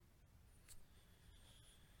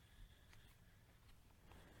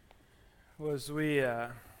Well,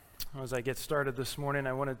 as I get started this morning,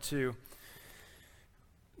 I wanted to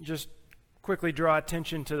just quickly draw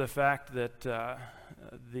attention to the fact that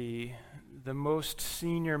the most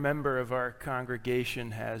senior member of our congregation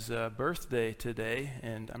has a birthday today,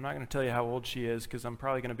 and I'm not going to tell you how old she is because I'm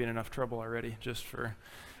probably going to be in enough trouble already just for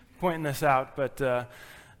pointing this out. But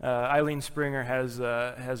Eileen Springer has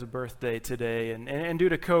a birthday today, and due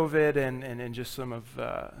to COVID and just some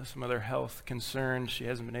other health concerns, she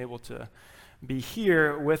hasn't been able to be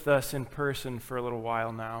here with us in person for a little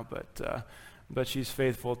while now, but she's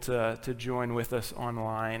faithful to join with us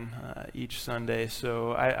online each Sunday.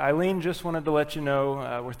 So Eileen, just wanted to let you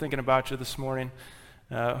know we're thinking about you this morning.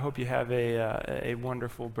 Hope you have a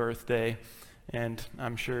wonderful birthday, and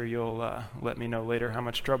I'm sure you'll let me know later how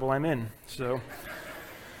much trouble I'm in. So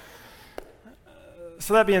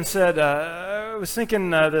that being said, I was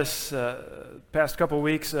thinking this past couple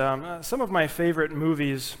weeks, some of my favorite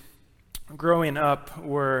movies growing up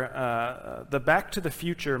were the Back to the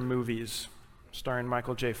Future movies starring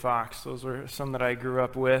Michael J. Fox. Those were some that I grew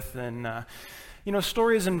up with, and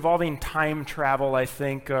stories involving time travel, I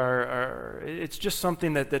think, it's just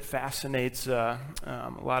something that fascinates a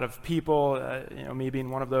lot of people, me being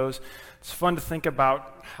one of those. It's fun to think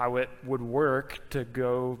about how it would work to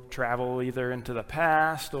go travel either into the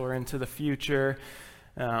past or into the future.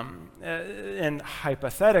 And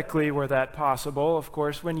hypothetically, were that possible, of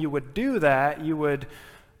course, when you would do that, you would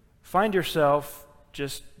find yourself,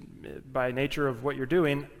 just by nature of what you're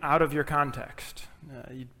doing, out of your context.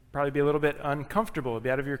 You'd probably be a little bit uncomfortable, be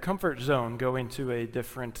out of your comfort zone, going to a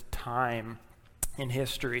different time in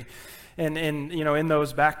history. And in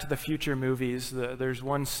those Back to the Future movies, there's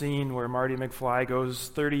one scene where Marty McFly goes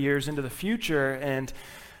 30 years into the future, and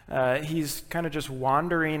he's kind of just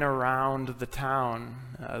wandering around the town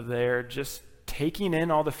there, just taking in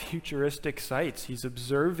all the futuristic sights. He's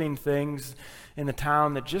observing things in the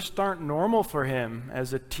town that just aren't normal for him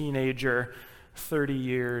as a teenager 30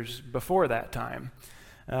 years before that time.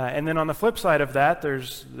 And then on the flip side of that,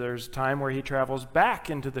 there's time where he travels back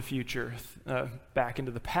into the future, back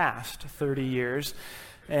into the past 30 years.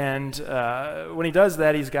 And when he does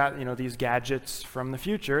that, he's got these gadgets from the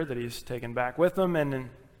future that he's taken back with him. And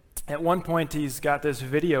at one point, he's got this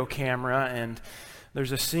video camera, and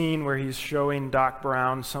there's a scene where he's showing Doc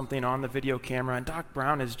Brown something on the video camera, and Doc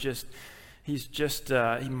Brown is he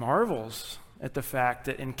marvels at the fact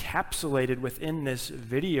that encapsulated within this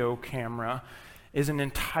video camera is an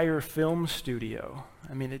entire film studio.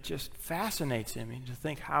 I mean, it just fascinates him to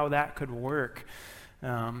think how that could work.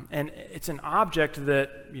 And it's an object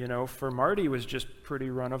that, for Marty was just pretty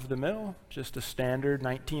run-of-the-mill, just a standard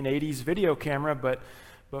 1980s video camera, but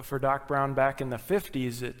for Doc Brown back in the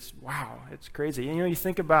 50s, it's crazy. You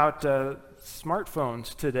think about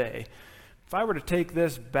smartphones today. If I were to take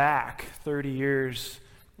this back 30 years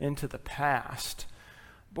into the past,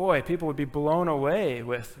 boy, people would be blown away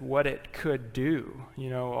with what it could do. You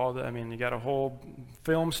got a whole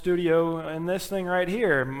film studio in this thing right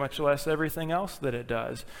here, much less everything else that it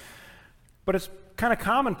does. But it's kind of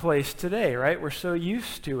commonplace today, right? We're so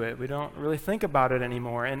used to it. We don't really think about it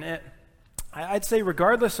anymore. And I'd say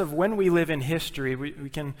regardless of when we live in history, we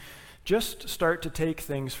can just start to take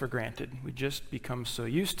things for granted. We just become so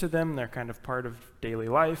used to them. They're kind of part of daily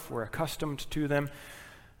life. We're accustomed to them.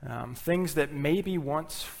 Things that maybe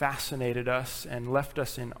once fascinated us and left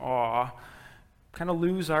us in awe kind of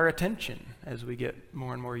lose our attention as we get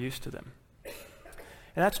more and more used to them.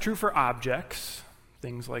 And that's true for objects,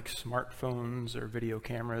 things like smartphones or video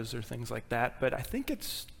cameras or things like that, but I think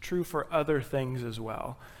it's true for other things as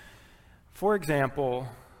well. For example,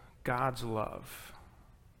 God's love.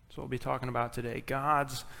 That's what we'll be talking about today.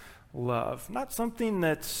 God's love. Not something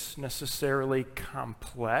that's necessarily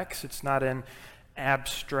complex. It's not an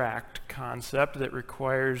abstract concept that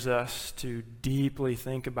requires us to deeply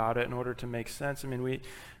think about it in order to make sense. I mean,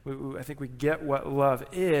 I think we get what love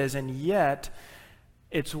is, and yet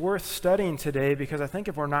it's worth studying today because I think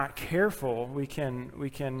if we're not careful, we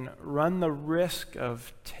can run the risk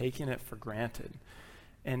of taking it for granted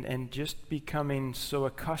and just becoming so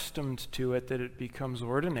accustomed to it that it becomes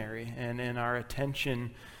ordinary, and our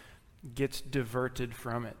attention gets diverted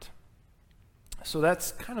from it. So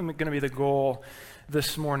that's kind of going to be the goal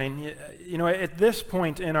this morning. At this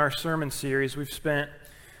point in our sermon series, we've spent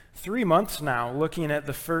 3 months now looking at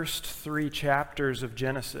the first 3 chapters of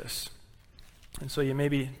Genesis. And so you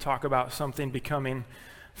maybe talk about something becoming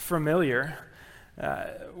familiar.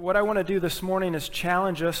 What I want to do this morning is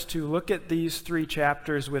challenge us to look at these 3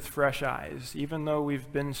 chapters with fresh eyes, even though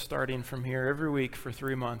we've been starting from here every week for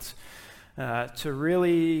 3 months, to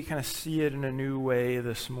really kind of see it in a new way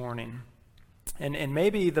this morning. And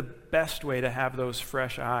maybe the best way to have those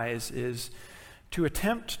fresh eyes is to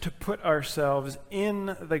attempt to put ourselves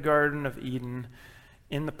in the Garden of Eden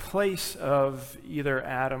in the place of either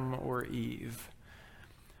Adam or Eve.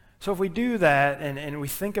 So if we do that and we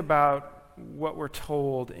think about what we're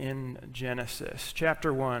told in Genesis,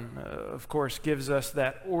 chapter 1, of course, gives us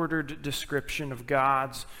that ordered description of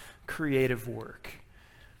God's creative work.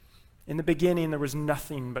 In the beginning, there was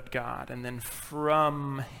nothing but God, and then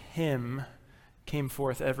from him came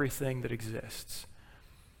forth everything that exists.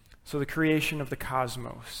 So the creation of the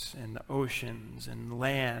cosmos and the oceans and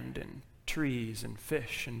land and trees and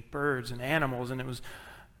fish and birds and animals, and it was,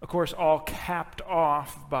 of course, all capped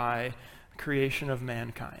off by the creation of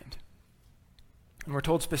mankind. And we're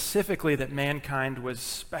told specifically that mankind was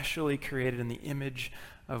specially created in the image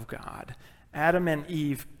of God. Adam and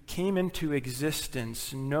Eve came into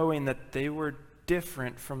existence knowing that they were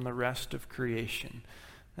different from the rest of creation.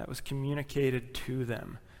 That was communicated to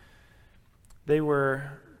them. They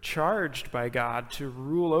were charged by God to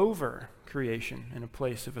rule over creation in a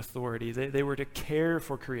place of authority. They were to care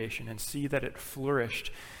for creation and see that it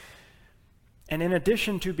flourished. And in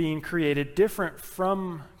addition to being created different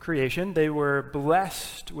from creation, they were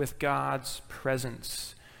blessed with God's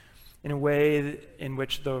presence in a way in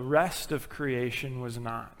which the rest of creation was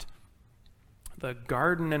not. The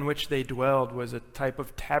garden in which they dwelled was a type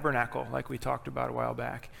of tabernacle, like we talked about a while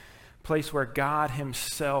back, a place where God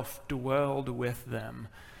himself dwelled with them.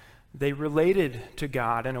 They related to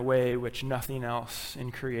God in a way which nothing else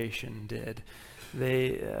in creation did.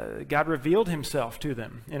 God revealed himself to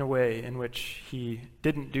them in a way in which he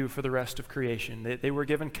didn't do for the rest of creation. They were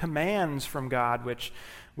given commands from God, which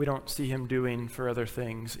we don't see him doing for other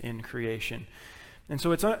things in creation. And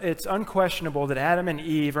so it's unquestionable that Adam and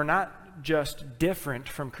Eve are not just different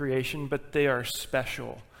from creation, but they are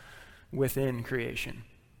special within creation.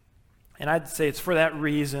 And I'd say it's for that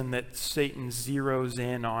reason that Satan zeroes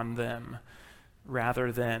in on them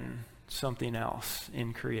rather than something else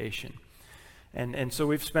in creation. And so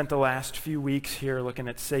we've spent the last few weeks here looking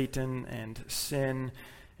at Satan and sin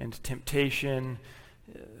and temptation,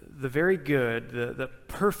 the very good, the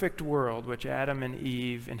perfect world which Adam and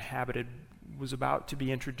Eve inhabited was about to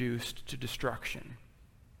be introduced to destruction.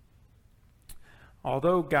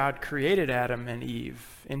 Although God created Adam and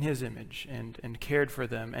Eve in his image and cared for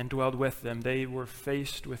them and dwelled with them, they were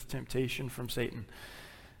faced with temptation from Satan.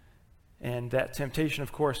 And that temptation,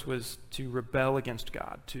 of course, was to rebel against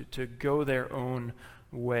God, to go their own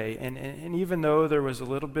way. And even though there was a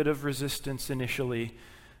little bit of resistance initially,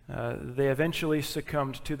 they eventually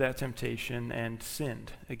succumbed to that temptation and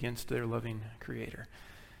sinned against their loving Creator.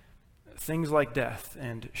 Things like death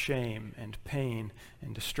and shame and pain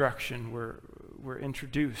and destruction were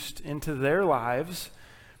introduced into their lives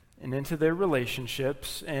and into their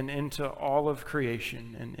relationships and into all of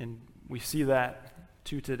creation. And we see that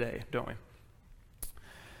to today, don't we?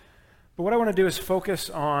 But what I want to do is focus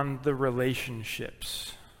on the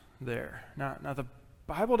relationships there. Now the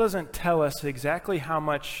Bible doesn't tell us exactly how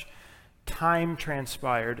much time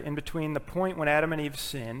transpired in between the point when Adam and Eve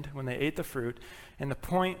sinned, when they ate the fruit, and the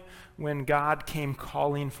point when God came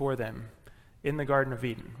calling for them in the Garden of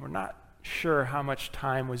Eden. We're not sure how much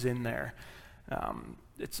time was in there.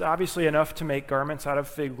 It's obviously enough to make garments out of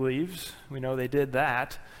fig leaves. We know they did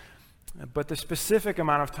that. But the specific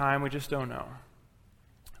amount of time, we just don't know.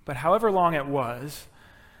 But however long it was,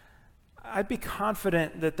 I'd be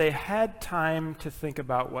confident that they had time to think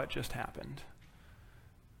about what just happened.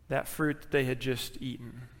 That fruit that they had just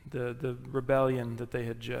eaten, the rebellion that they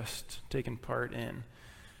had just taken part in.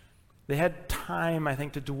 They had time, I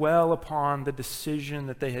think, to dwell upon the decision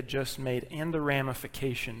that they had just made and the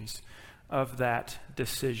ramifications of that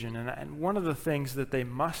decision. And one of the things that they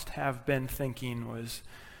must have been thinking was,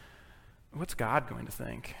 what's God going to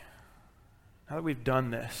think? Now that we've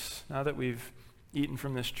done this, now that we've eaten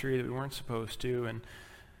from this tree that we weren't supposed to, and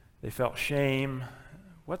they felt shame,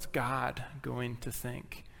 what's God going to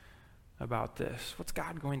think about this? What's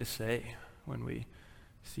God going to say when we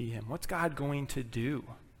see him? What's God going to do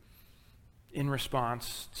in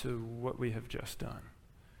response to what we have just done?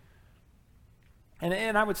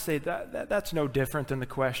 And I would say that's no different than the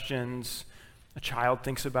questions a child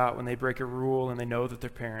thinks about when they break a rule and they know that their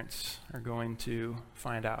parents are going to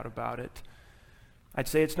find out about it. I'd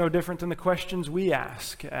say it's no different than the questions we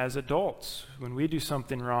ask as adults when we do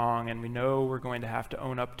something wrong and we know we're going to have to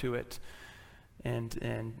own up to it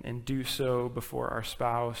and do so before our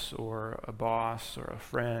spouse or a boss or a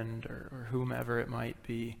friend or whomever it might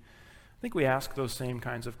be. I think we ask those same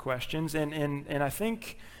kinds of questions, and I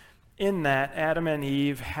think in that, Adam and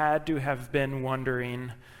Eve had to have been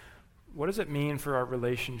wondering, what does it mean for our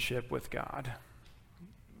relationship with God?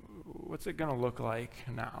 what's it going to look like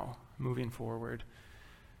now, moving forward?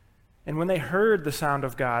 And when they heard the sound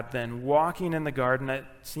of God then walking in the garden, it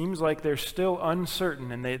seems like they're still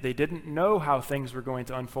uncertain, and they didn't know how things were going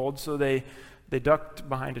to unfold, so they ducked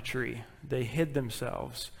behind a tree. They hid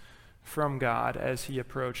themselves from God as he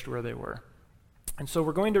approached where they were. And so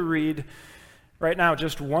we're going to read right now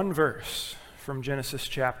just one verse from Genesis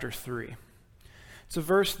chapter 3. It's a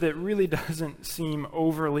verse that really doesn't seem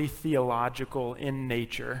overly theological in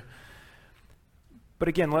nature. But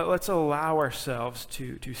again, let's allow ourselves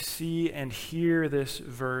to see and hear this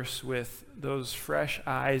verse with those fresh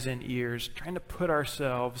eyes and ears, trying to put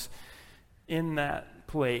ourselves in that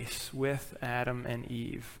place with Adam and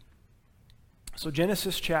Eve. So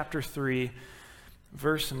Genesis chapter 3,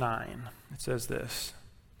 verse 9, it says this: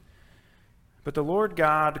 "But the Lord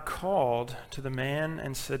God called to the man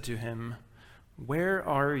and said to him, 'Where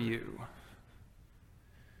are you?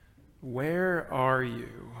 Where are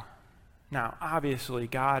you?'" Now, obviously,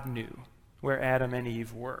 God knew where Adam and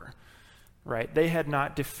Eve were, right? They had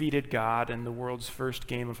not defeated God in the world's first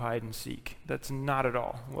game of hide and seek. That's not at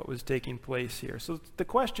all what was taking place here. So the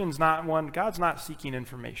question's not one, God's not seeking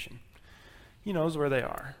information. He knows where they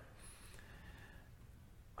are.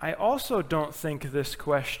 I also don't think this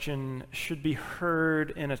question should be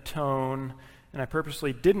heard in a tone, and I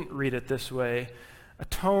purposely didn't read it this way, a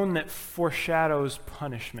tone that foreshadows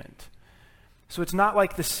punishment. So it's not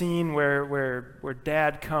like the scene where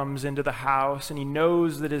dad comes into the house and he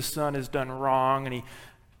knows that his son has done wrong and he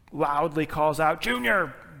loudly calls out,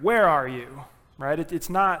 "Junior, where are you?" Right? It's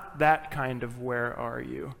not that kind of "where are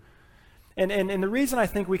you?" And the reason I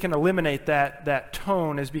think we can eliminate that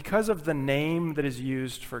tone is because of the name that is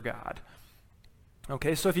used for God.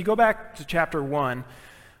 Okay, so if you go back to chapter 1,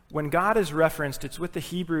 when God is referenced, it's with the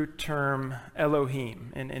Hebrew term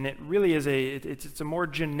Elohim, and it really is it's a more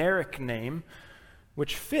generic name,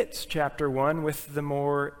 which fits chapter 1 with the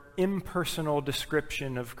more impersonal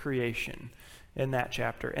description of creation in that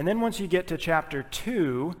chapter. And then once you get to chapter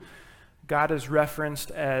 2, God is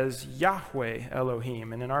referenced as Yahweh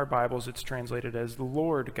Elohim, and in our Bibles it's translated as the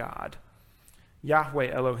Lord God. Yahweh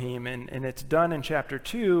Elohim, and it's done in chapter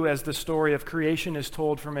 2 as the story of creation is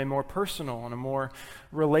told from a more personal and a more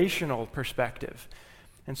relational perspective.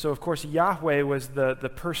 And so, of course, Yahweh was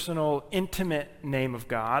the personal, intimate name of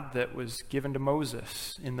God that was given to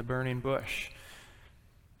Moses in the burning bush.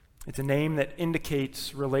 It's a name that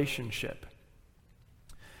indicates relationship.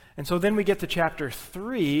 And so then we get to chapter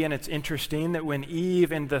 3, and it's interesting that when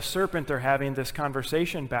Eve and the serpent are having this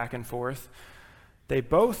conversation back and forth, they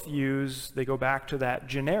go back to that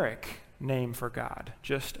generic name for God,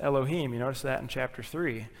 just Elohim. You notice that in chapter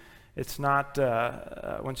 3. It's not,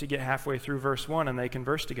 once you get halfway through verse 1 and they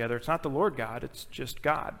converse together, it's not the Lord God, it's just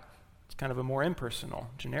God. It's kind of a more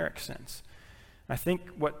impersonal, generic sense. I think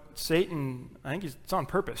it's on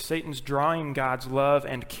purpose. Satan's drawing God's love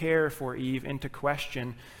and care for Eve into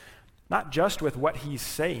question, not just with what he's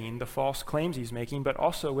saying, the false claims he's making, but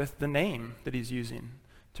also with the name that he's using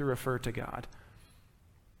to refer to God.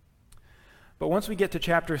 But once we get to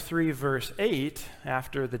chapter 3, verse 8,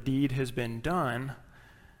 after the deed has been done,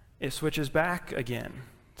 it switches back again.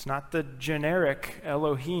 It's not the generic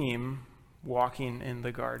Elohim walking in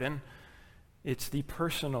the garden. It's the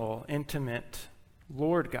personal, intimate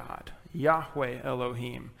Lord God, Yahweh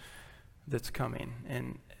Elohim, that's coming.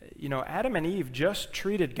 And, Adam and Eve just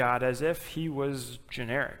treated God as if he was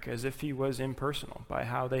generic, as if he was impersonal by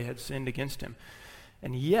how they had sinned against him.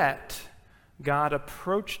 And yet, God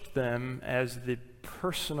approached them as the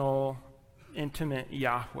personal, intimate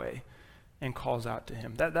Yahweh and calls out to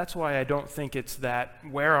him. That's why I don't think it's that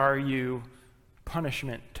 "where are you"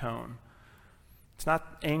 punishment tone. It's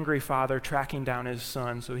not angry father tracking down his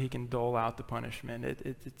son so he can dole out the punishment.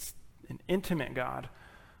 It's an intimate God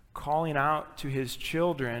calling out to his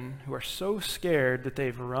children who are so scared that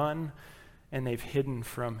they've run and they've hidden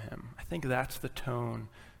from him. I think that's the tone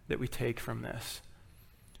that we take from this.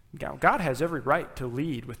 God has every right to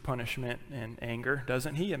lead with punishment and anger,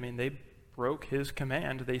 doesn't he? I mean, they broke his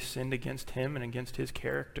command. They sinned against him and against his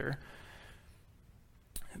character.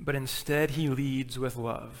 But instead, he leads with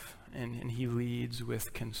love, and he leads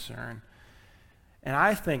with concern. And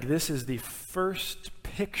I think this is the first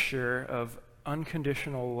picture of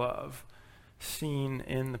unconditional love seen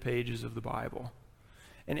in the pages of the Bible.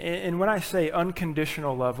 And when I say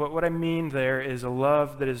unconditional love, what I mean there is a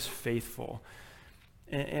love that is faithful,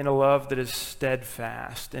 and a love that is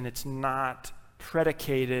steadfast, and it's not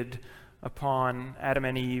predicated upon Adam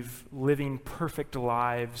and Eve living perfect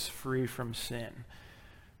lives free from sin.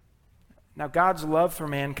 Now, God's love for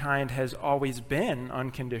mankind has always been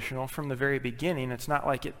unconditional from the very beginning. It's not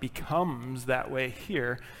like it becomes that way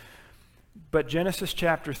here. But Genesis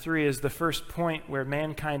chapter 3 is the first point where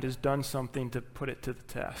mankind has done something to put it to the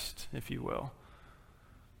test, if you will.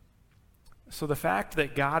 So the fact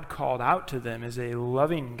that God called out to them is a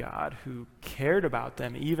loving God who cared about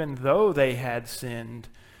them even though they had sinned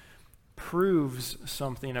proves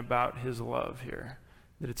something about his love here.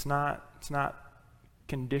 That it's not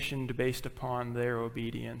conditioned based upon their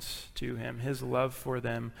obedience to him. His love for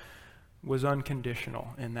them was unconditional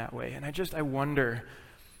in that way. And I wonder,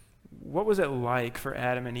 what was it like for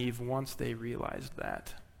Adam and Eve once they realized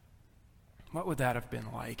that? What would that have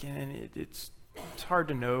been like? And it's hard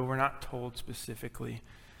to know. We're not told specifically.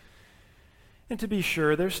 And to be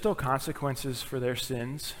sure, there's still consequences for their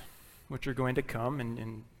sins, which are going to come,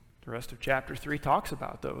 and the rest of chapter 3 talks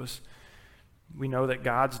about those. We know that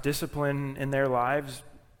God's discipline in their lives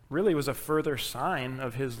really was a further sign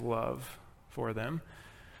of his love for them.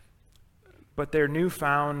 But their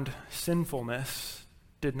newfound sinfulness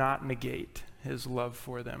did not negate his love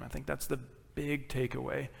for them. I think that's the big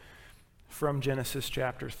takeaway from Genesis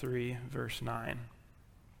chapter 3, verse 9.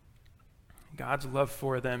 God's love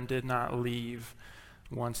for them did not leave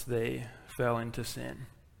once they fell into sin.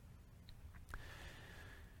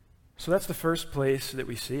 So that's the first place that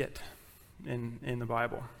we see it in the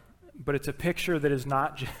Bible. But it's a picture that is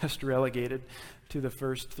not just relegated to the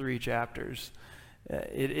first 3 chapters.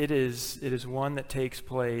 It is one that takes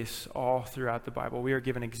place all throughout the Bible. We are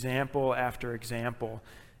given example after example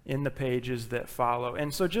in the pages that follow.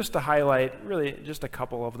 And so just to highlight really just a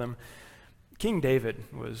couple of them, King David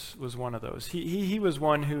was one of those. He was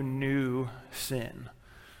one who knew sin.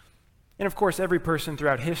 And of course, every person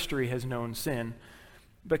throughout history has known sin.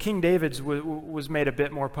 But King David's was made a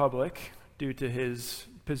bit more public due to his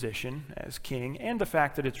position as king and the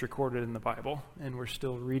fact that it's recorded in the Bible, and we're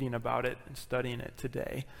still reading about it and studying it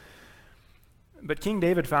today. But King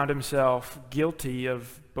David found himself guilty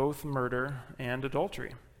of both murder and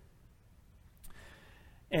adultery.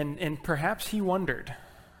 And perhaps he wondered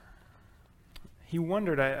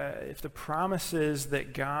if the promises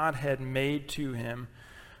that God had made to him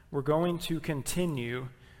were going to continue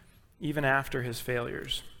even after his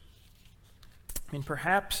failures. I mean,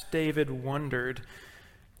 perhaps David wondered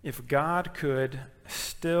if God could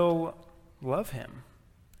still love him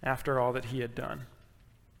after all that he had done.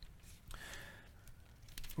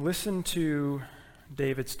 Listen to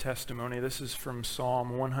David's testimony. This is from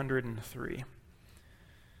Psalm 103.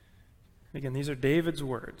 Again, these are David's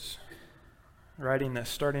words, writing this,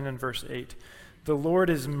 starting in verse 8. The Lord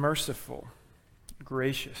is merciful,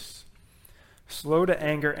 gracious, slow to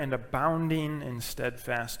anger, and abounding in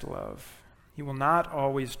steadfast love. He will not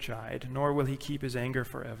always chide, nor will he keep his anger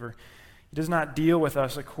forever. He does not deal with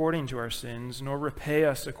us according to our sins, nor repay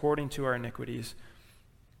us according to our iniquities.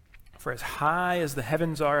 For as high as the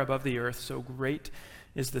heavens are above the earth, so great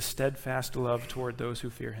is the steadfast love toward those who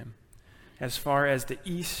fear him. As far as the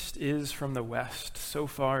east is from the west, so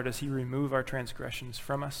far does he remove our transgressions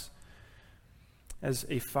from us. As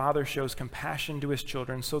a father shows compassion to his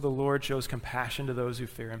children, so the Lord shows compassion to those who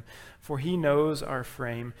fear him. For he knows our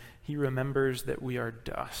frame. He remembers that we are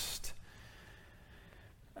dust.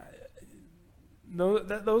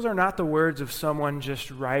 Those are not the words of someone just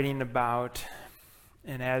writing about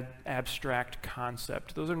an abstract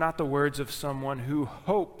concept. Those are not the words of someone who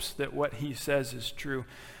hopes that what he says is true.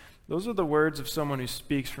 Those are the words of someone who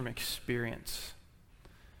speaks from experience.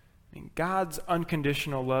 I mean, God's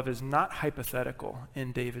unconditional love is not hypothetical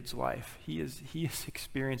in David's life. He has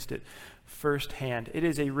experienced it firsthand. It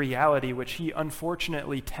is a reality which he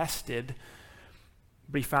unfortunately tested,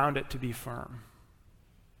 but he found it to be firm.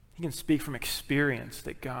 He can speak from experience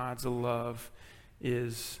that God's love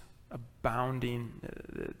is abounding,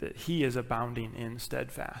 that he is abounding in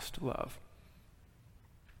steadfast love.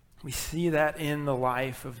 We see that in the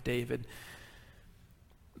life of David.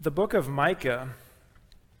 The book of Micah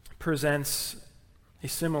presents a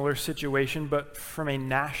similar situation, but from a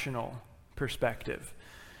national perspective.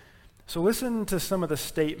 So listen to some of the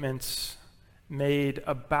statements made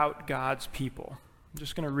about God's people. I'm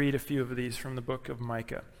just going to read a few of these from the book of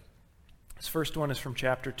Micah. This first one is from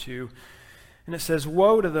chapter 2, and it says,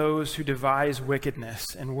 "Woe to those who devise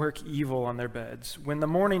wickedness and work evil on their beds. When the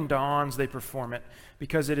morning dawns, they perform it,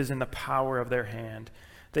 because it is in the power of their hand.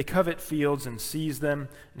 They covet fields and seize them,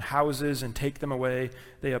 and houses and take them away.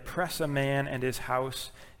 They oppress a man and his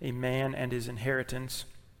house, a man and his inheritance."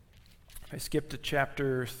 If I skip to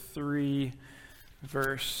chapter 3,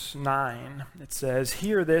 verse 9, it says,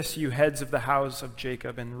 "Hear this, you heads of the house of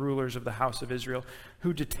Jacob and rulers of the house of Israel,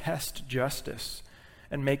 who detest justice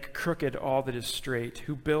and make crooked all that is straight,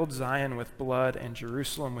 who build Zion with blood and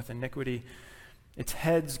Jerusalem with iniquity. Its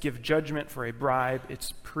heads give judgment for a bribe.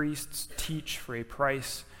 Its priests teach for a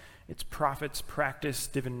price. Its prophets practice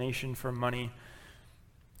divination for money.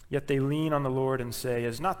 Yet they lean on the Lord and say,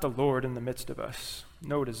 "Is not the Lord in the midst of us?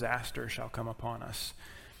 No disaster shall come upon us."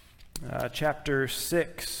 Chapter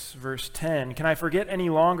 6, verse 10, "Can I forget any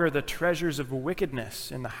longer the treasures of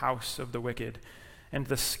wickedness in the house of the wicked, and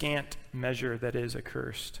the scant measure that is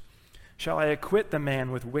accursed? Shall I acquit the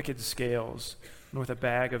man with wicked scales, and with a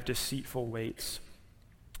bag of deceitful weights?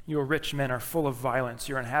 Your rich men are full of violence.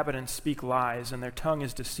 Your inhabitants speak lies, and their tongue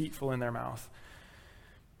is deceitful in their mouth."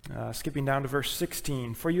 Skipping down to verse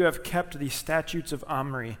 16, "For you have kept the statutes of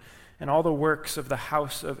Omri and all the works of the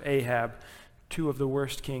house of Ahab, two of the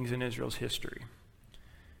worst kings in Israel's history.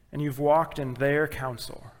 And you've walked in their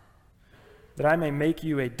counsel, that I may make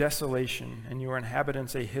you a desolation and your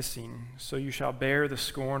inhabitants a hissing, so you shall bear the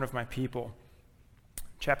scorn of my people."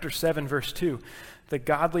 Chapter 7, verse 2, "The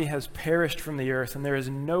godly has perished from the earth, and there is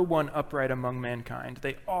no one upright among mankind.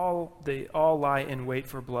 They all lie in wait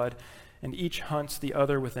for blood, and each hunts the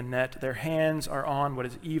other with a net. Their hands are on what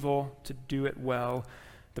is evil to do it well.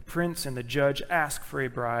 The prince and the judge ask for a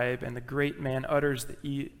bribe, and the great man utters the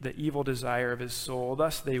evil desire of his soul.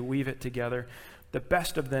 Thus they weave it together. The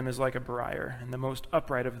best of them is like a briar, and the most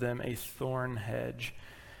upright of them a thorn hedge."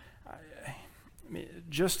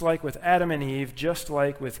 Just like with Adam and Eve, just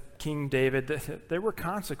like with King David, there were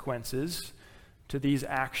consequences to these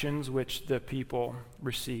actions which the people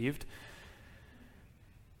received.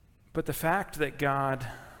 But the fact that God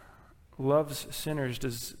loves sinners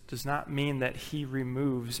does not mean that he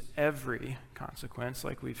removes every consequence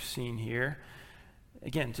like we've seen here.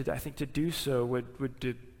 Again, I think to do so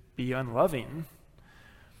would be unloving.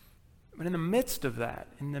 But in the midst of that,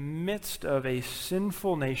 in the midst of a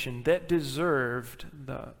sinful nation that deserved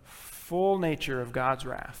the full nature of God's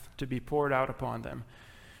wrath to be poured out upon them,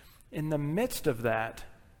 in the midst of that,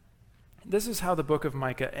 this is how the book of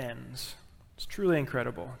Micah ends. It's truly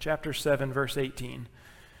incredible. Chapter 7, verse 18.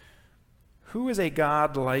 "Who is a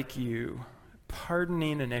God like you,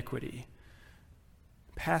 pardoning iniquity,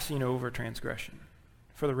 passing over transgression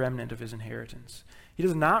for the remnant of his inheritance? He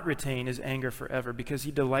does not retain his anger forever, because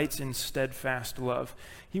he delights in steadfast love.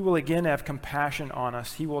 He will again have compassion on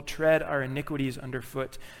us. He will tread our iniquities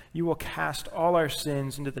underfoot. You will cast all our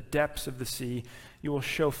sins into the depths of the sea. You will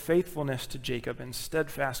show faithfulness to Jacob and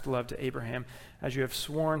steadfast love to Abraham, as you have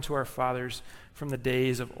sworn to our fathers from the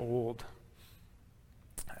days of old."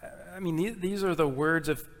 I mean, these are the words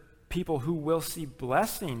of people who will see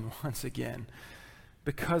blessing once again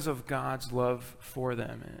because of God's love for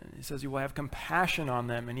them. And he says he will have compassion on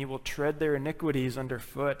them, and he will tread their iniquities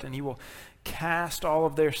underfoot, and he will cast all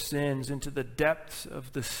of their sins into the depths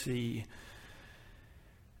of the sea.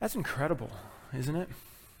 That's incredible, isn't it?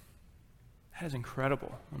 That is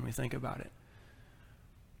incredible when we think about it.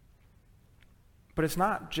 But it's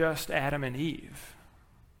not just Adam and Eve,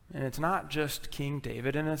 and it's not just King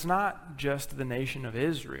David, and it's not just the nation of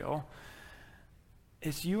Israel.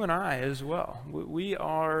 It's you and I as well. We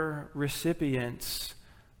are recipients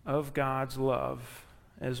of God's love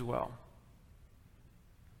as well.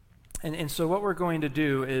 And so what we're going to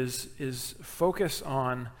do is focus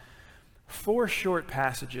on 4 short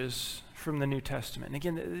passages from the New Testament. And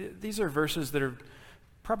again, these are verses that are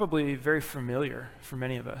probably very familiar for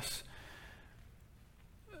many of us.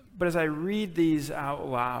 But as I read these out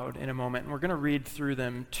loud in a moment, and we're going to read through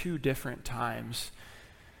them 2 different times,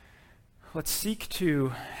 let's seek to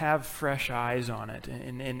have fresh eyes on it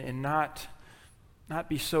and not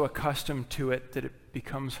be so accustomed to it that it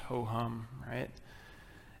becomes ho-hum, right?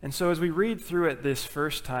 And so as we read through it this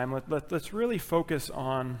first time, let's really focus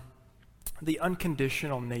on the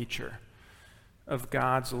unconditional nature of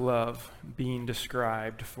God's love being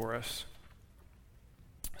described for us.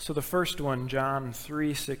 So the first one, John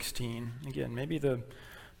 3:16, again, maybe the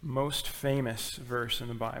most famous verse in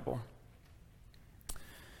the Bible.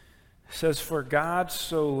 It says, "For God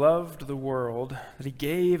so loved the world that he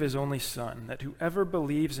gave his only Son, that whoever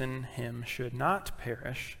believes in him should not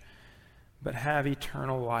perish, but have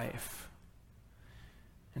eternal life."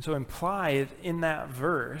 And so implied in that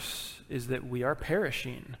verse is that we are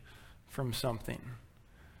perishing from something.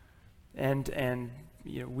 And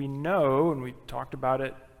we know, and we talked about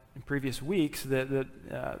it in previous weeks,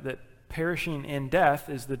 that perishing in death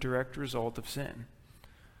is the direct result of sin.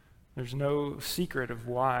 There's no secret of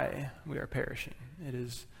why we are perishing. It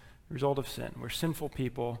is the result of sin. We're sinful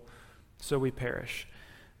people, so we perish.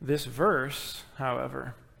 This verse,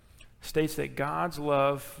 however, states that God's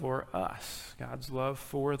love for us, God's love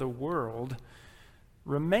for the world,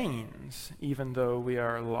 remains even though we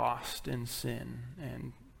are lost in sin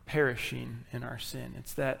and perishing in our sin.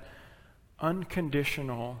 It's that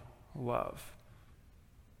unconditional love.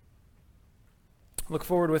 Look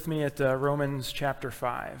forward with me at Romans chapter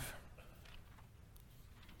 5.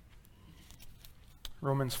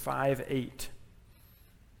 Romans 5:8.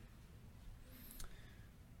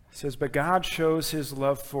 It says, "But God shows his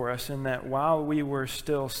love for us in that while we were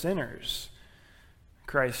still sinners,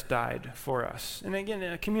 Christ died for us." And again,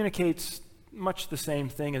 it communicates much the same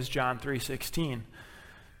thing as John 3:16.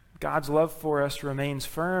 God's love for us remains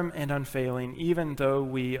firm and unfailing, even though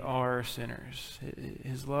we are sinners.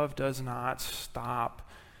 His love does not stop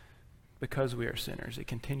because we are sinners. It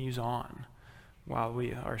continues on while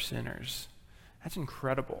we are sinners. That's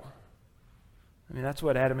incredible. I mean, that's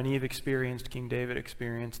what Adam and Eve experienced, King David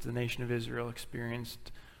experienced, the nation of Israel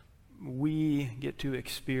experienced. We get to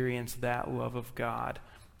experience that love of God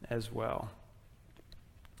as well.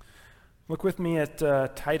 Look with me at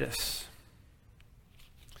Titus.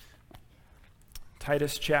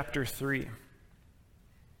 Titus chapter 3.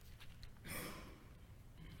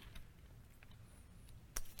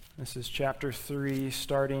 This is chapter 3,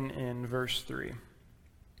 starting in verse 3.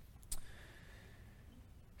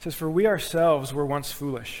 It says, "For we ourselves were once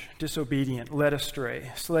foolish, disobedient, led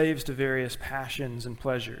astray, slaves to various passions and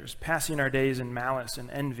pleasures, passing our days in malice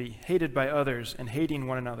and envy, hated by others and hating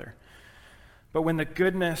one another. But when the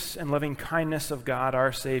goodness and loving kindness of God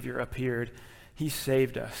our Savior appeared, he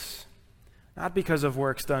saved us, not because of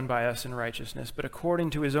works done by us in righteousness, but according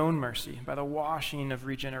to his own mercy, by the washing of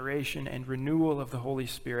regeneration and renewal of the Holy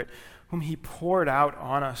Spirit, whom he poured out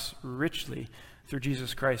on us richly through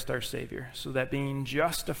Jesus Christ our Savior, so that being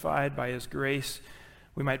justified by his grace,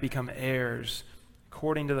 we might become heirs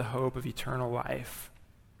according to the hope of eternal life."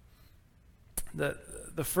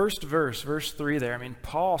 The first verse 3 there, I mean,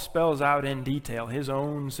 Paul spells out in detail his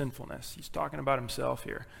own sinfulness. He's talking about himself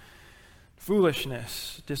here.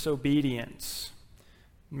 Foolishness, disobedience,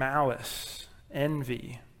 malice,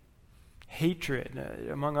 envy, hatred,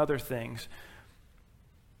 among other things.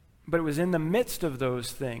 But it was in the midst of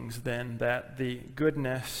those things then that the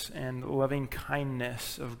goodness and loving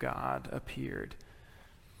kindness of God appeared.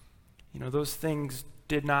 You know, those things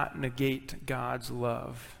did not negate God's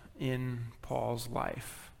love in Paul's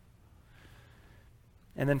life.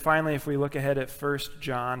 And then finally, if we look ahead at 1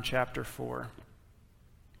 John chapter 4.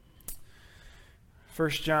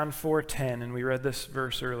 1 John 4:10, and we read this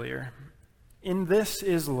verse earlier. "In this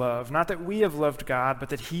is love, not that we have loved God, but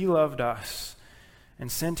that he loved us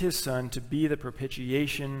and sent his Son to be the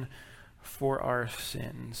propitiation for our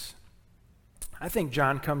sins." I think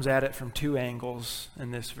John comes at it from two angles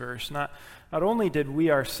in this verse. Not only did we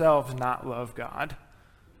ourselves not love God,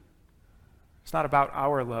 it's not about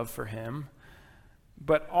our love for him,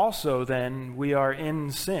 but also then we are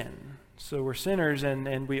in sin. So we're sinners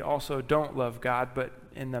and we also don't love God, but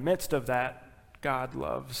in the midst of that, God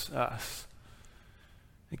loves us.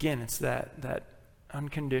 Again, it's that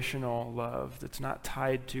unconditional love that's not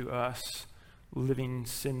tied to us living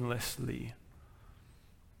sinlessly.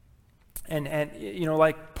 And you know,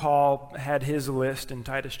 like Paul had his list in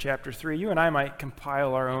Titus chapter 3, you and I might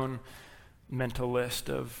compile our own mental list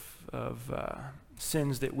of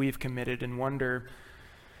sins that we've committed and wonder,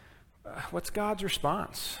 what's God's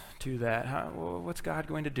response to that? What's God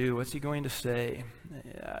going to do? What's he going to say?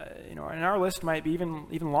 You know, and our list might be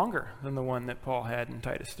even longer than the one that Paul had in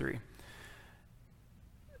Titus 3.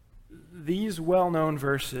 These well-known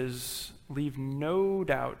verses leave no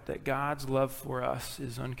doubt that God's love for us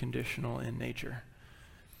is unconditional in nature.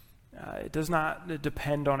 It does not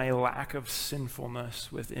depend on a lack of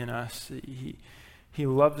sinfulness within us. He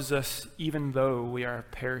loves us even though we are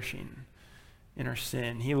perishing in our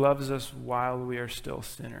sin. He loves us while we are still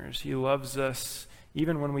sinners. He loves us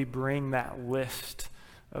even when we bring that list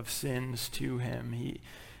of sins to him.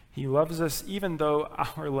 He loves us even though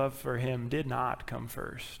our love for him did not come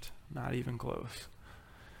first, not even close.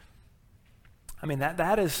 I mean,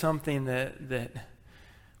 that is something that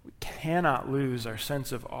we cannot lose our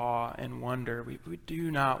sense of awe and wonder. We do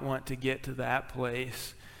not want to get to that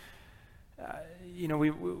place. You know, we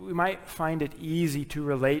might find it easy to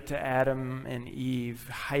relate to Adam and Eve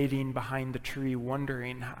hiding behind the tree,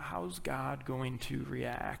 wondering, how's God going to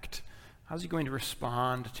react? How's he going to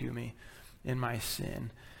respond to me in my sin?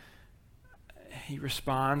 He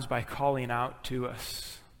responds by calling out to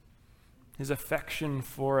us. His affection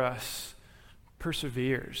for us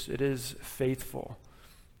perseveres. It is faithful,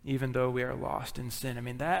 even though we are lost in sin. I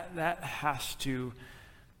mean, that has to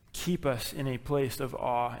keep us in a place of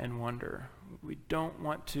awe and wonder. We don't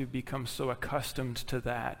want to become so accustomed to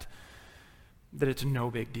that it's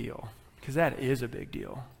no big deal, because that is a big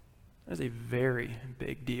deal. That is a very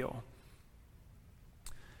big deal.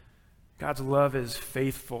 God's love is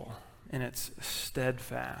faithful and it's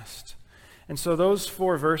steadfast. And so those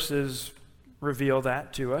 4 verses reveal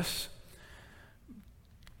that to us.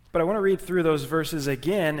 But I want to read through those verses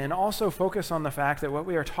again and also focus on the fact that what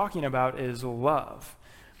we are talking about is love.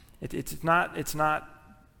 It's not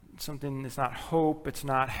something, it's not hope, it's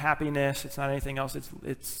not happiness, it's not anything else.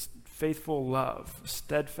 It's faithful love,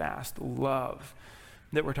 steadfast love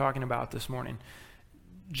that we're talking about this morning.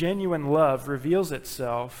 Genuine love reveals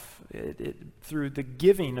itself through the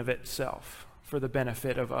giving of itself for the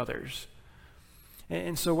benefit of others.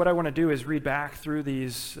 And so what I want to do is read back through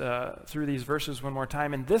these verses one more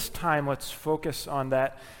time. And this time, let's focus on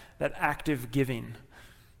that active giving,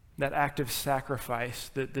 that active sacrifice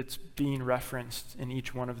that's being referenced in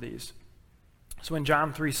each one of these. So in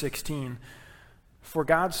John 3:16, "For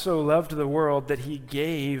God so loved the world that he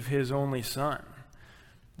gave his only Son,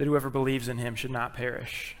 that whoever believes in him should not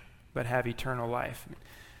perish, but have eternal life."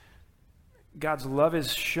 God's love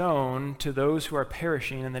is shown to those who are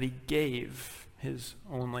perishing, and that he gave his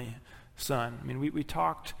only Son. I mean, we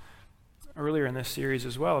talked earlier in this series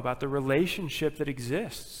as well about the relationship that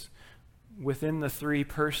exists within the 3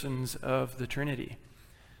 persons of the Trinity.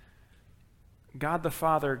 God the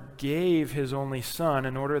Father gave his only Son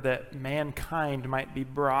in order that mankind might be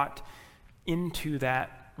brought into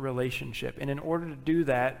that relationship. And in order to do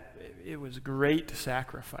that, it was great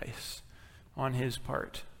sacrifice on his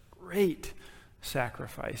part. Great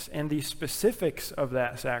sacrifice. And the specifics of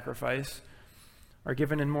that sacrifice are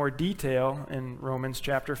given in more detail in Romans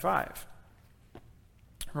chapter 5.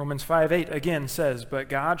 Romans 5:8 again says, "But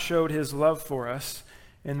God showed his love for us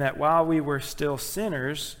in that while we were still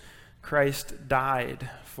sinners, Christ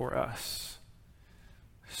died for us."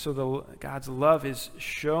 So God's love is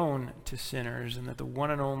shown to sinners, and that the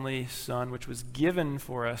one and only Son, which was given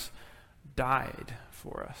for us, died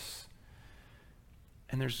for us.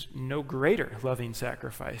 And there's no greater loving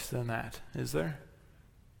sacrifice than that, is there?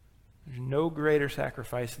 There's no greater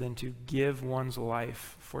sacrifice than to give one's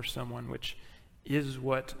life for someone, which is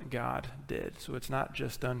what God did. So it's not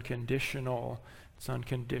just unconditional, it's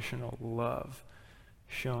unconditional love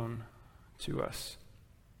shown to us.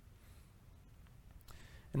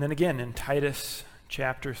 And then again in Titus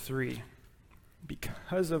chapter 3,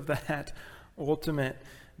 because of that ultimate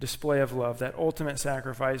display of love, that ultimate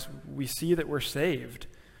sacrifice, we see that we're saved.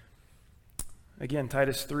 Again,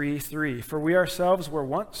 Titus 3:3, "For we ourselves were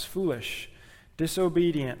once foolish,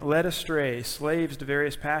 disobedient, led astray, slaves to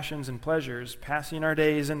various passions and pleasures, passing our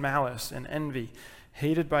days in malice and envy,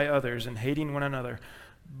 hated by others and hating one another.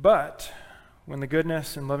 But when the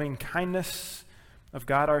goodness and loving kindness of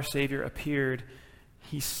God our Savior appeared,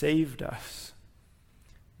 he saved us,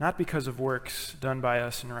 not because of works done by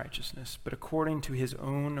us in righteousness, but according to his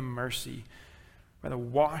own mercy, by the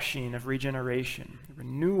washing of regeneration, the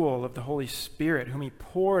renewal of the Holy Spirit, whom he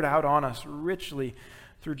poured out on us richly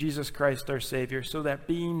through Jesus Christ our Savior, so that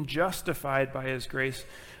being justified by his grace,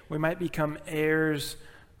 we might become heirs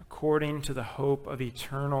according to the hope of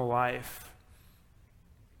eternal life."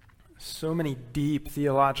 So many deep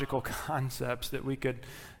theological concepts that we could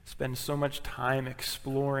spend so much time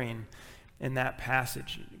exploring in that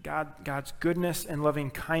passage. God's goodness and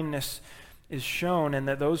loving kindness is shown, and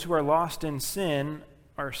that those who are lost in sin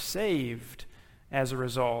are saved as a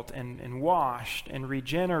result, and washed and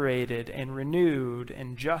regenerated and renewed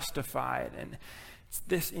and justified. And it's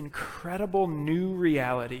this incredible new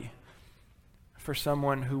reality for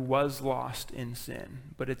someone who was lost in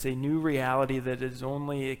sin. But it's a new reality that is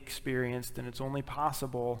only experienced and it's only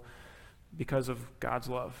possible because of God's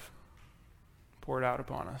love poured out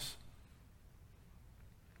upon us.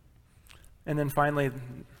 And then finally,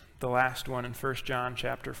 the last one in 1 John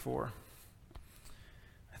chapter 4.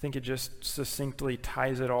 I think it just succinctly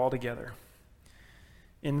ties it all together.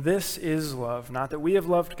 "In this is love, not that we have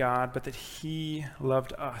loved God, but that he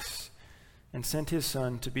loved us and sent his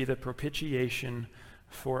Son to be the propitiation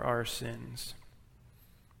for our sins."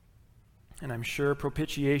 And I'm sure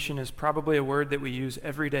propitiation is probably a word that we use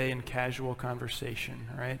every day in casual conversation,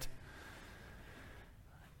 right?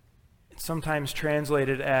 It's sometimes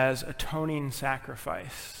translated as atoning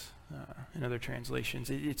sacrifice. In other translations,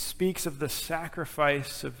 it speaks of the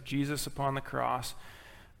sacrifice of Jesus upon the cross,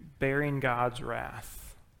 bearing God's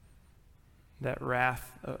wrath, that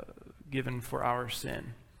wrath given for our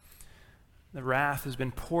sin. The wrath has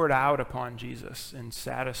been poured out upon Jesus and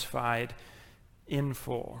satisfied in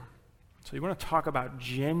full. So you want to talk about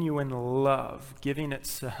genuine love, giving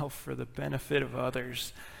itself for the benefit of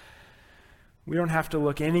others. We don't have to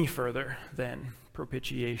look any further than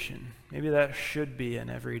propitiation. Maybe that should be an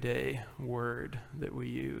everyday word that we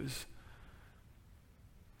use.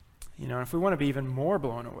 You know, if we want to be even more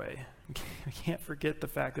blown away We can't forget the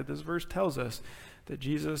fact that this verse tells us that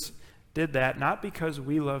Jesus did that not because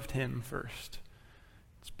we loved him first.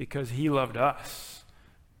 It's because he loved us,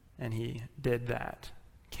 and he did that,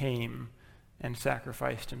 came and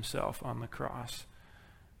sacrificed himself on the cross.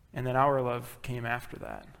 And then our love came after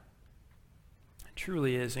that. It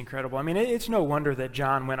truly is incredible. I mean, it's no wonder that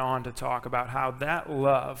John went on to talk about how that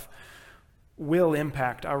love will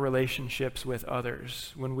impact our relationships with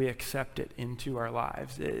others when we accept it into our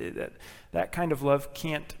lives. That kind of love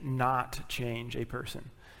can't not change a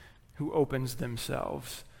person who opens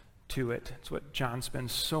themselves to it. It's what John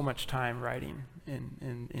spends so much time writing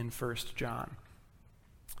in 1 John.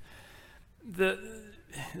 The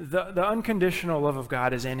unconditional love of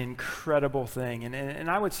God is an incredible thing,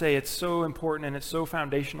 and I would say it's so important and it's so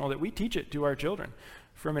foundational that we teach it to our children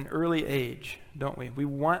from an early age, don't we? We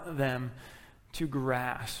want them to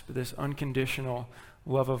grasp this unconditional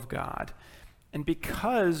love of God. And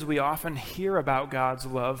because we often hear about God's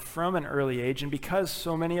love from an early age, and because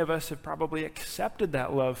so many of us have probably accepted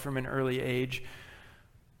that love from an early age,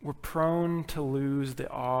 we're prone to lose the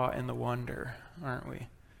awe and the wonder, aren't we?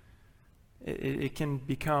 It can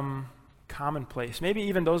become commonplace. Maybe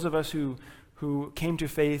even those of us who came to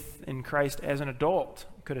faith in Christ as an adult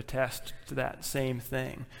could attest to that same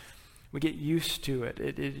thing. We get used to it.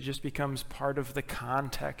 It just becomes part of the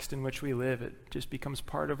context in which we live. It just becomes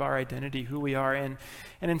part of our identity, who we are. And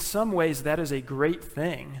in some ways, that is a great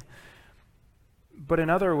thing. But in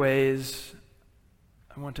other ways,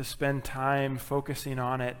 I want to spend time focusing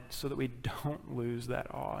on it so that we don't lose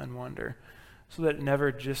that awe and wonder, so that it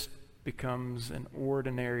never just becomes an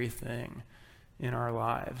ordinary thing in our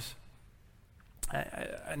lives.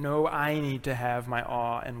 I know I need to have my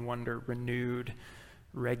awe and wonder renewed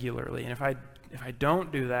regularly. And if I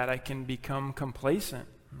don't do that, I can become complacent,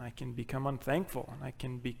 and I can become unthankful, and I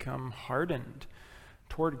can become hardened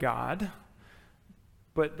toward God,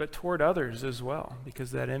 but toward others as well,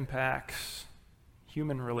 because that impacts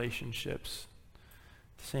human relationships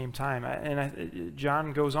at the same time.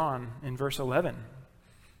 John goes on in verse 11.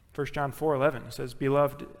 1 John 4:11 says,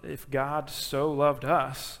 "Beloved, if God so loved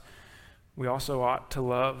us, we also ought to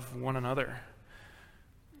love one another."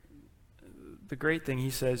 The great thing, he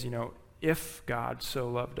says, if God so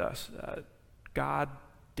loved us, God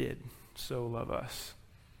did so love us.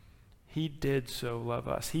 He did so love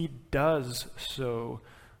us. He does so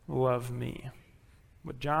love me.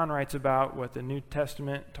 What John writes about, what the New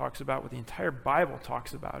Testament talks about, what the entire Bible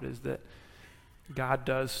talks about is that God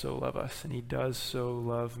does so love us, and he does so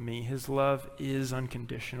love me. His love is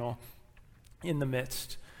unconditional in the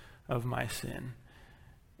midst of my sin.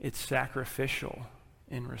 It's sacrificial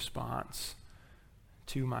in response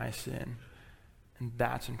to my sin, and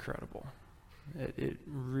that's incredible. It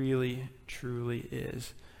really, truly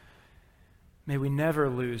is. May we never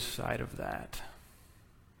lose sight of that.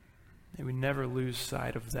 May we never lose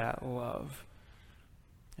sight of that love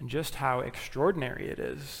and just how extraordinary it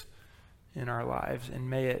is in our lives. And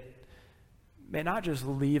may it not just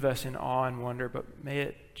leave us in awe and wonder, but may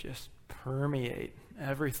it just permeate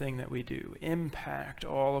everything that we do, impact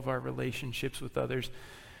all of our relationships with others.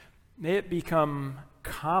 May it become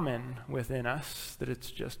common within us, that it's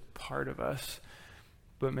just part of us,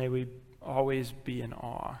 but may we always be in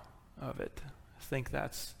awe of it. I think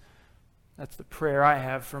that's the prayer I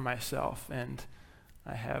have for myself, and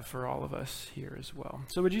I have for all of us here as well.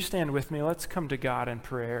 So would you stand with me? Let's come to God in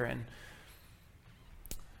prayer and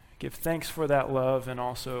give thanks for that love, and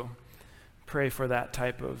also pray for that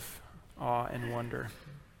type of awe and wonder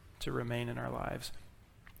to remain in our lives.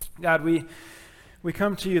 God, we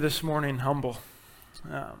come to you this morning humble.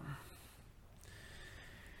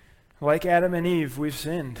 Like Adam and Eve, we've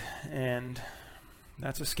sinned, and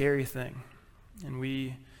that's a scary thing. And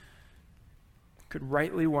we could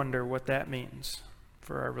rightly wonder what that means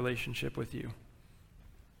for our relationship with you.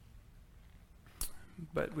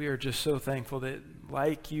 But we are just so thankful that,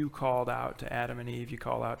 like you called out to Adam and Eve, you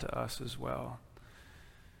call out to us as well.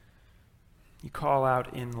 You call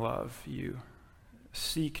out in love. You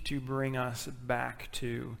seek to bring us back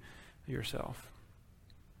to yourself.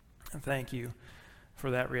 And thank you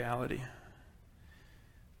for that reality.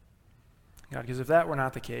 God, because if that were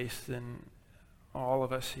not the case, then all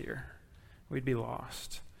of us here, we'd be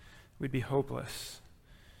lost. We'd be hopeless.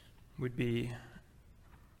 We'd be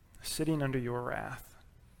sitting under your wrath.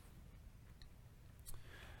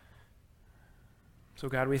 So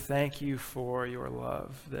God, we thank you for your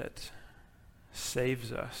love that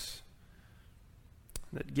saves us,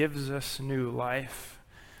 that gives us new life.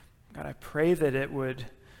 God, I pray that it would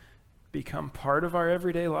become part of our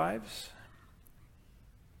everyday lives,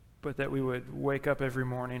 but that we would wake up every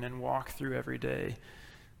morning and walk through every day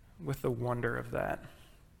with the wonder of that.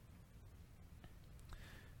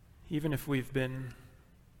 Even if we've been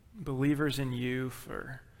believers in you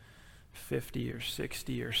for 50 or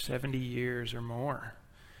 60 or 70 years or more,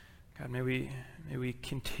 God, may we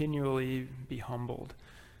continually be humbled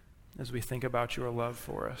as we think about your love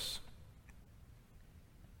for us.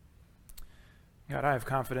 God, I have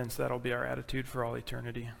confidence that'll be our attitude for all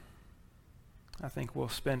eternity. I think we'll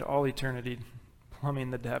spend all eternity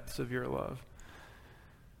plumbing the depths of your love.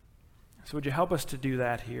 So would you help us to do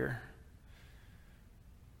that here?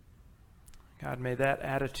 God, may that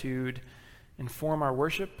attitude inform our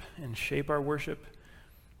worship and shape our worship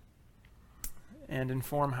and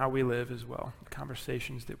inform how we live as well, the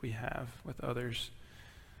conversations that we have with others,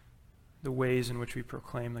 the ways in which we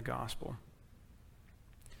proclaim the gospel.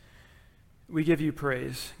 We give you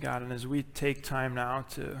praise, God, and as we take time now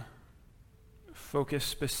to focus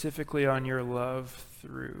specifically on your love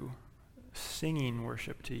through singing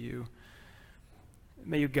worship to you,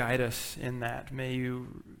 may you guide us in that. May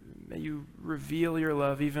you reveal your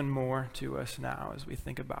love even more to us now as we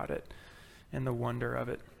think about it and the wonder of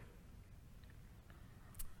it.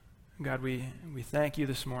 God, we thank you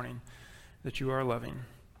this morning that you are loving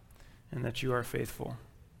and that you are faithful,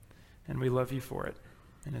 and we love you for it.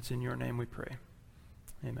 And it's in your name we pray.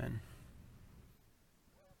 Amen.